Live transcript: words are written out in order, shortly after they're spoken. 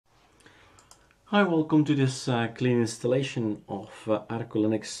Hi, welcome to this clean installation of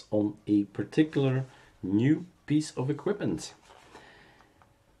ArcoLinux on a particular new piece of equipment.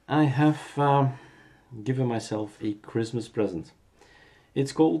 I have given myself a Christmas present.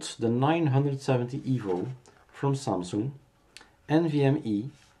 It's called the 970 EVO from Samsung, NVMe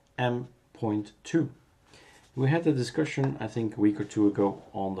M.2. We had a discussion, I think, a week or two ago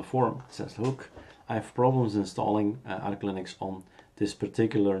on the forum. It says, look, I have problems installing ArcoLinux on this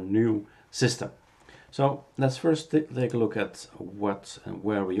particular new system. So let's first take a look at what and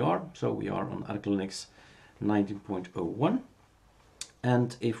where we are. So we are on ArcoLinux 19.01,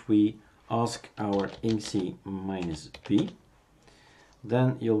 and if we ask our -b,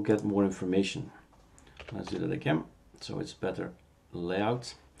 then you'll get more information. Let's do that again, so it's better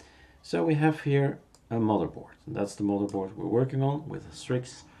layout. So we have here a motherboard. That's the motherboard we're working on with a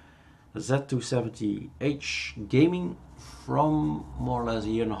Strix Z270H gaming from more or less a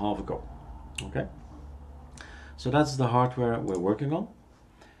year and a half ago. Okay. So that's the hardware we're working on.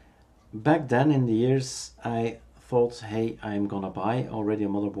 Back then in the years, I thought, hey, I'm gonna buy already a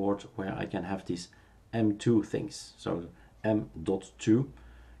motherboard where I can have these M2 things. So M.2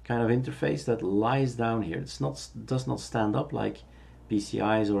 kind of interface that lies down here. Does not stand up like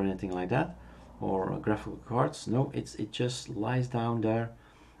PCIs or anything like that, or graphical cards. No, it just lies down there,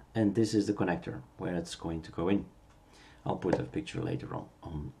 and this is the connector where it's going to go in. I'll put a picture later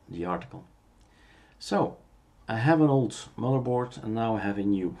on the article. So I have an old motherboard and now I have a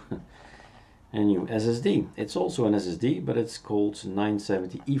new SSD. It's also an SSD, but it's called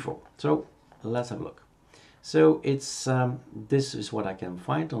 970 EVO. So let's have a look. So it's this is what I can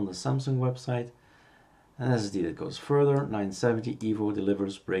find on the Samsung website. An SSD that goes further. 970 EVO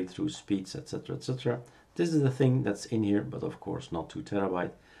delivers breakthrough speeds, etc., etc. This is the thing that's in here, but of course not 2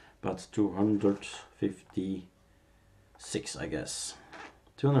 terabyte, but 256, I guess.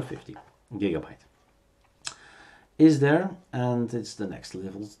 250 gigabyte. Is there, and it's the next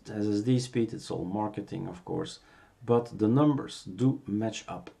level SSD speed. It's all marketing, of course, but the numbers do match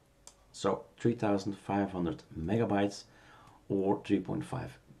up. So 3500 megabytes or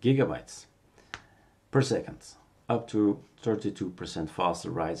 3.5 gigabytes per second, up to 32% faster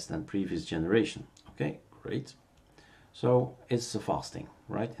writes than previous generation. Okay, great. So it's a fasting,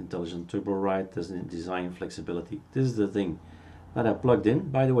 right? Intelligent turbo write, design flexibility. This is the thing that I plugged in,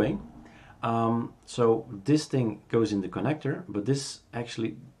 by the way. So this thing goes in the connector, but this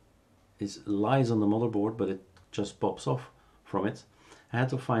actually lies on the motherboard, but it just pops off from it. I had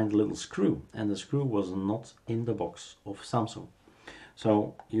to find a little screw, and the screw was not in the box of Samsung.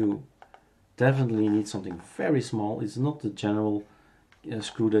 So you definitely need something very small. It's not the general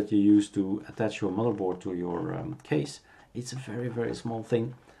screw that you use to attach your motherboard to your case. It's a very, very small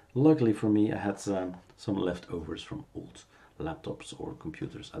thing. Luckily for me, I had some leftovers from old laptops or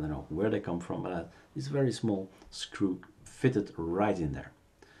computers. I don't know where they come from, but this very small screw fitted right in there.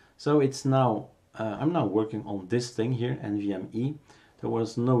 So it's now I'm now working on this thing here, NVMe. There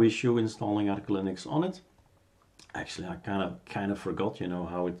was no issue installing ArcoLinux on it. Actually, I kind of forgot, you know,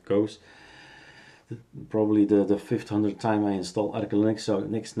 how it goes. Probably the 500th time I install ArcoLinux. So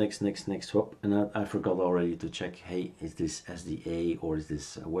next, whoop, and I forgot already to check. Hey, is this SDA or is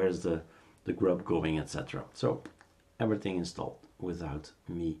this where's the grub going, etc. So everything installed without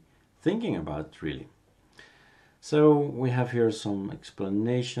me thinking about it really. So we have here some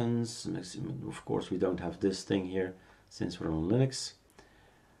explanations. Of course, we don't have this thing here since we're on Linux.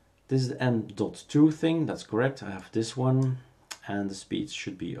 This is the M.2 thing, that's correct. I have this one, and the speeds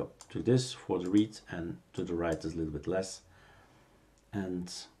should be up to this for the read, and to the write is a little bit less.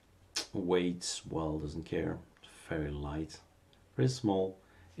 And weight, well, doesn't care. Very light, very small.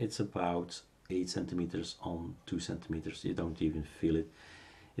 It's about 8 centimeters on 2 centimeters. You don't even feel it.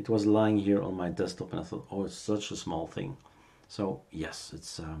 It was lying here on my desktop and I thought, oh, it's such a small thing. So yes,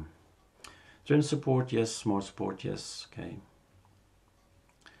 it's Gen support, yes. Smart support, yes. Okay,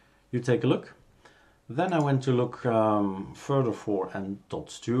 you take a look. Then I went to look further for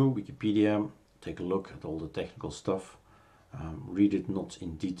M.2 Wikipedia. Take a look at all the technical stuff. Read it not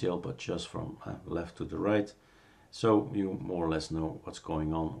in detail, but just from left to the right. So you more or less know what's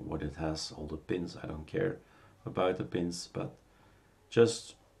going on, what it has, all the pins. I don't care about the pins, but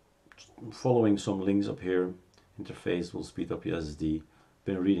just following some links up here. Interface will speed up your SSD.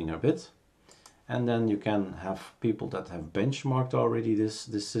 Been reading a bit. And then you can have people that have benchmarked already this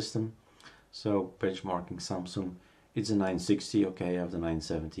system. So benchmarking Samsung, it's a 960, okay, I have the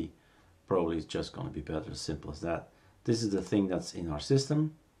 970. Probably it's just going to be better, as simple as that. This is the thing that's in our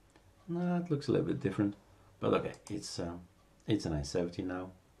system. It looks a little bit different. But okay, it's a 970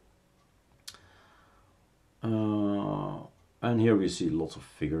 now. And here we see lots of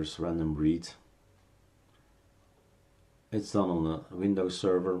figures, random read. it's done on a Windows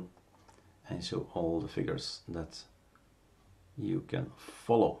server, and so all the figures that you can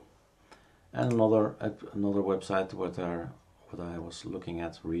follow. And another website what I was looking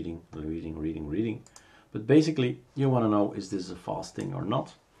at, reading. But basically, you want to know, is this a fast thing or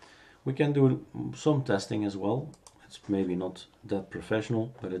not? We can do some testing as well. It's maybe not that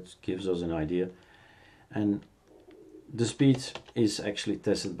professional, but it gives us an idea. And the speed is actually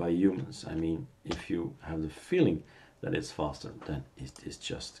tested by humans. I mean, if you have the feeling that it's faster, then it is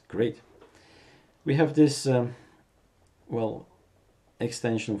just great. We have this, well,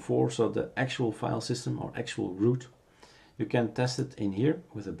 extension 4, so the actual file system or actual root. You can test it in here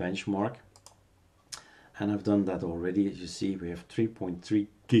with a benchmark. And I've done that already. As you see, we have 3.3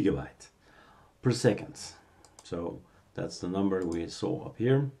 gigabyte per second. So that's the number we saw up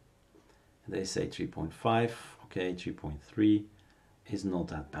here. They say 3.5. Okay, 3.3 is not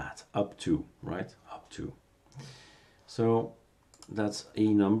that bad. Up to, right? Up to. So that's a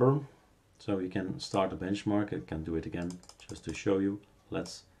number. So you can start a benchmark. I can do it again just to show you.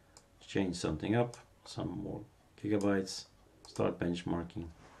 Let's change something up. Some more gigabytes. Start benchmarking.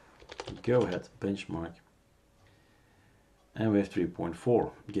 Go ahead, benchmark. And we have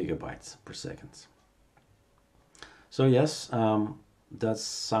 3.4 gigabytes per second. So yes, that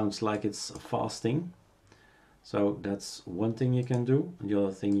sounds like it's a fast thing. So that's one thing you can do. The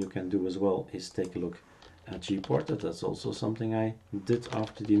other thing you can do as well is take a look at Gported. That's also something I did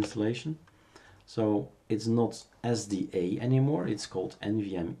after the installation. So it's not SDA anymore. It's called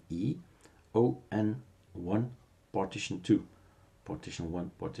NVMe ON1 partition 2. Partition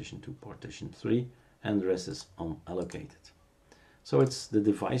 1, partition 2, partition 3, and the rest is unallocated. So it's the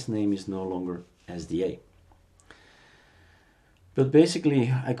device name is no longer SDA. But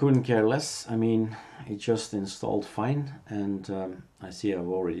basically, I couldn't care less. I mean, it just installed fine, and I see I've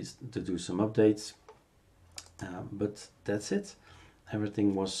already to do some updates. But that's it.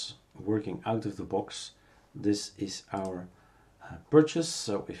 Everything was working out of the box. This is our purchase.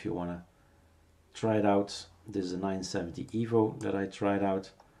 So if you want to try it out, this is a 970 Evo that I tried out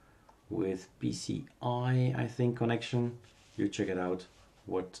with PCI, I think, connection. You check it out.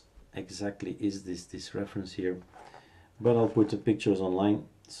 What exactly is this reference here? But I'll put the pictures online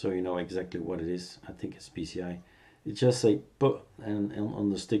so you know exactly what it is. I think it's PCI. It just say "P" and on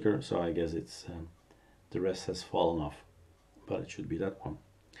the sticker, so I guess it's the rest has fallen off, but it should be that one.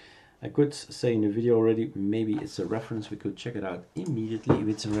 I could say in the video already, maybe it's a reference. We could check it out immediately if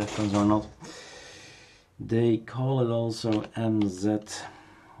it's a reference or not. They call it also MZ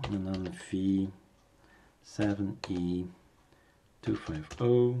and then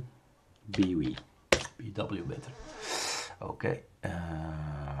V7E250 BW. BW better. Okay,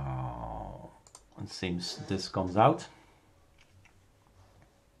 it seems this comes out.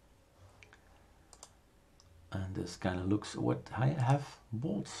 And this kind of looks what I have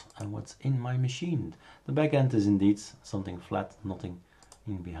bought and what's in my machine. The back end is indeed something flat, nothing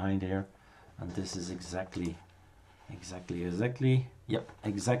in behind here. And this is exactly the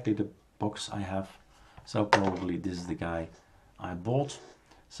box I have. So probably this is the guy I bought.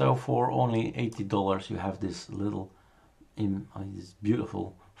 So for only $80 you have this little, this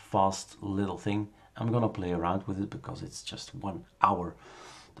beautiful, fast little thing. I'm gonna play around with it because it's just 1 hour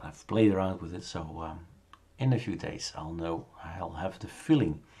that I've played around with it. So in a few days I'll have the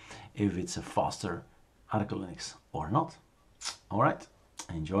feeling if it's a faster ArcoLinux or not. Alright,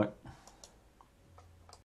 enjoy.